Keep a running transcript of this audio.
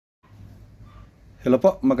Hello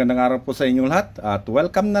po, magandang araw po sa inyong lahat at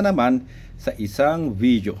welcome na naman sa isang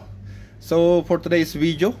video. So for today's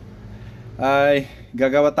video ay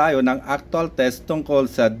gagawa tayo ng actual test tungkol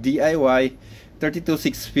sa DIY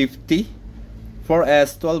 32650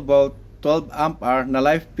 4S 12 volt 12 ampere na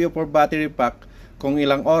live PO4 battery pack kung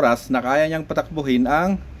ilang oras na kaya niyang patakbuhin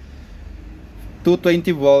ang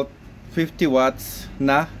 220 volt 50 watts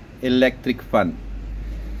na electric fan.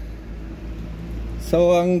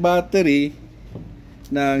 So ang battery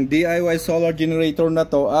ng DIY solar generator na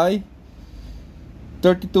to ay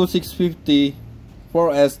 32650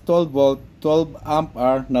 4S 12 volt 12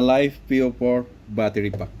 ampere na live PO4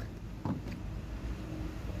 battery pack.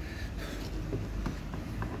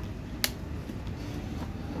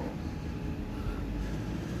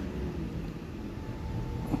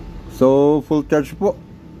 So full charge po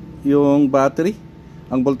yung battery.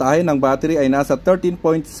 Ang voltahe ng battery ay nasa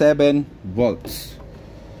 13.7 volts.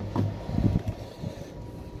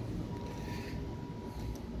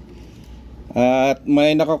 At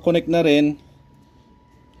may nakakonect na rin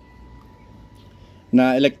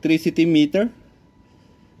na electricity meter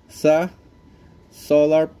sa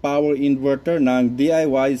solar power inverter ng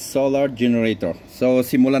DIY solar generator. So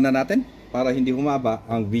simulan na natin para hindi humaba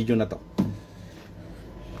ang video na to.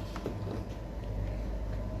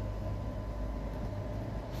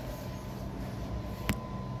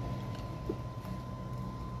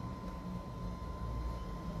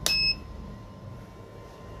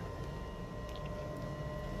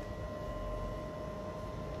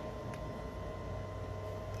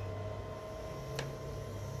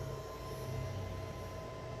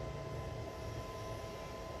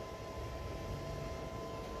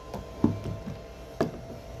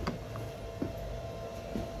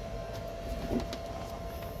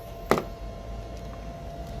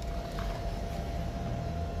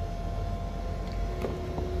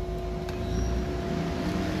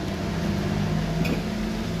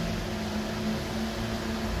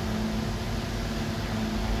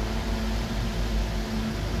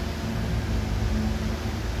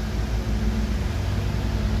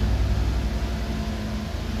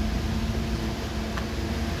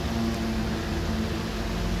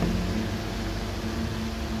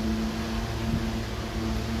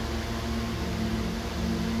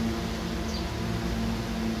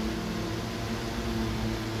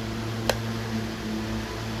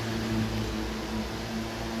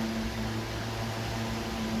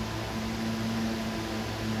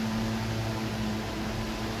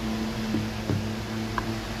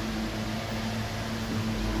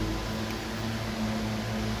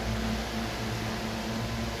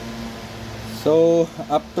 So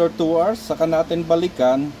after 2 hours saka natin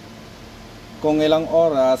balikan kung ilang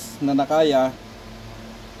oras na nakaya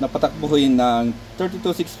na patakbuhin ng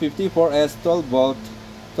 32650 4S 12 volt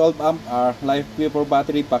 12 ampere live PO4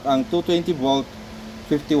 battery pack ang 220 volt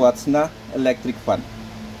 50 watts na electric fan.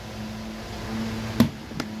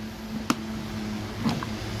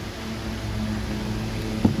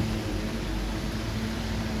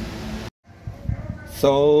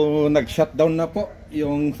 So nag-shutdown na po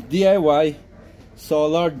yung DIY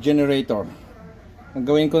solar generator. Ang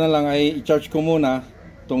gawin ko na lang ay i-charge ko muna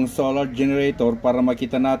tong solar generator para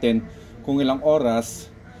makita natin kung ilang oras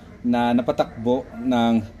na napatakbo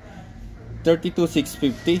ng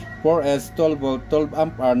 32650 4S 12 volt 12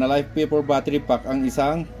 ampere na live PO4 battery pack ang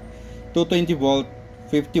isang 220 volt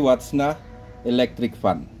 50 watts na electric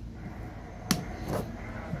fan.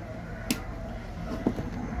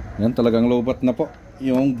 Yan, talagang lobat na po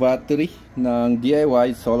yung battery ng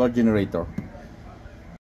DIY solar generator.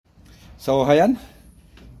 So ayan,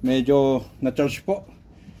 medyo na-charge po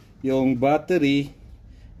yung battery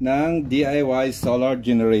ng DIY solar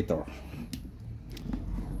generator.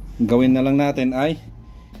 Gawin na lang natin ay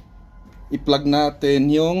i-plug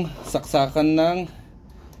natin yung saksakan ng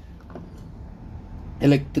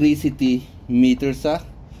electricity meter sa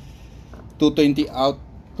 220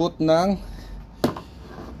 output ng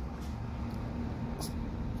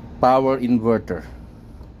power inverter.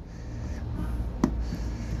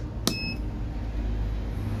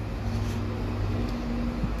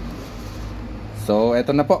 So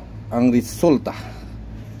eto na po ang resulta.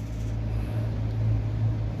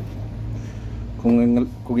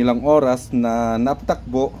 Kung ilang oras na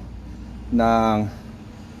napatakbo ng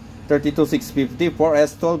 32650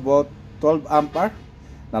 4S 12 volt 12 ampere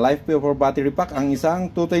na live PO4 battery pack ang isang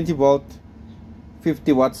 220 volt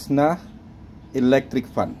 50 watts na electric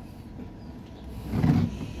fan.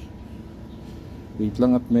 Wait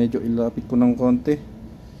lang at medyo ilapit ko ng konti.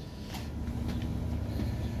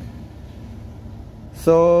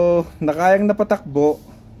 So nakayang napatakbo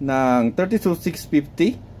ng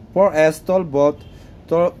 32650 4S 12 volt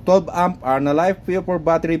 12 ampere na live vapor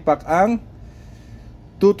battery pack ang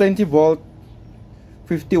 220 volt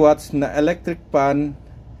 50 watts na electric fan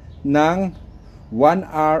ng 1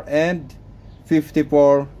 hour and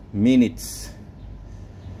 54 minutes.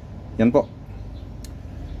 Yan po,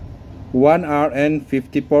 1 hour and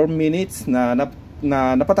 54 minutes na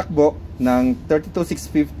napatakbo ng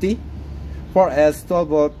 32650 4S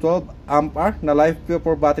 12 volt 12 ampere na live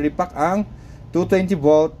vapor battery pack ang 220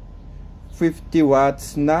 volt 50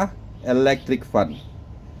 watts na electric fan.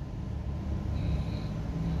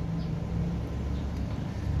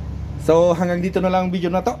 So hanggang dito na lang ang video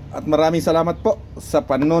na to, at maraming salamat po sa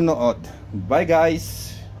panonood. Bye guys!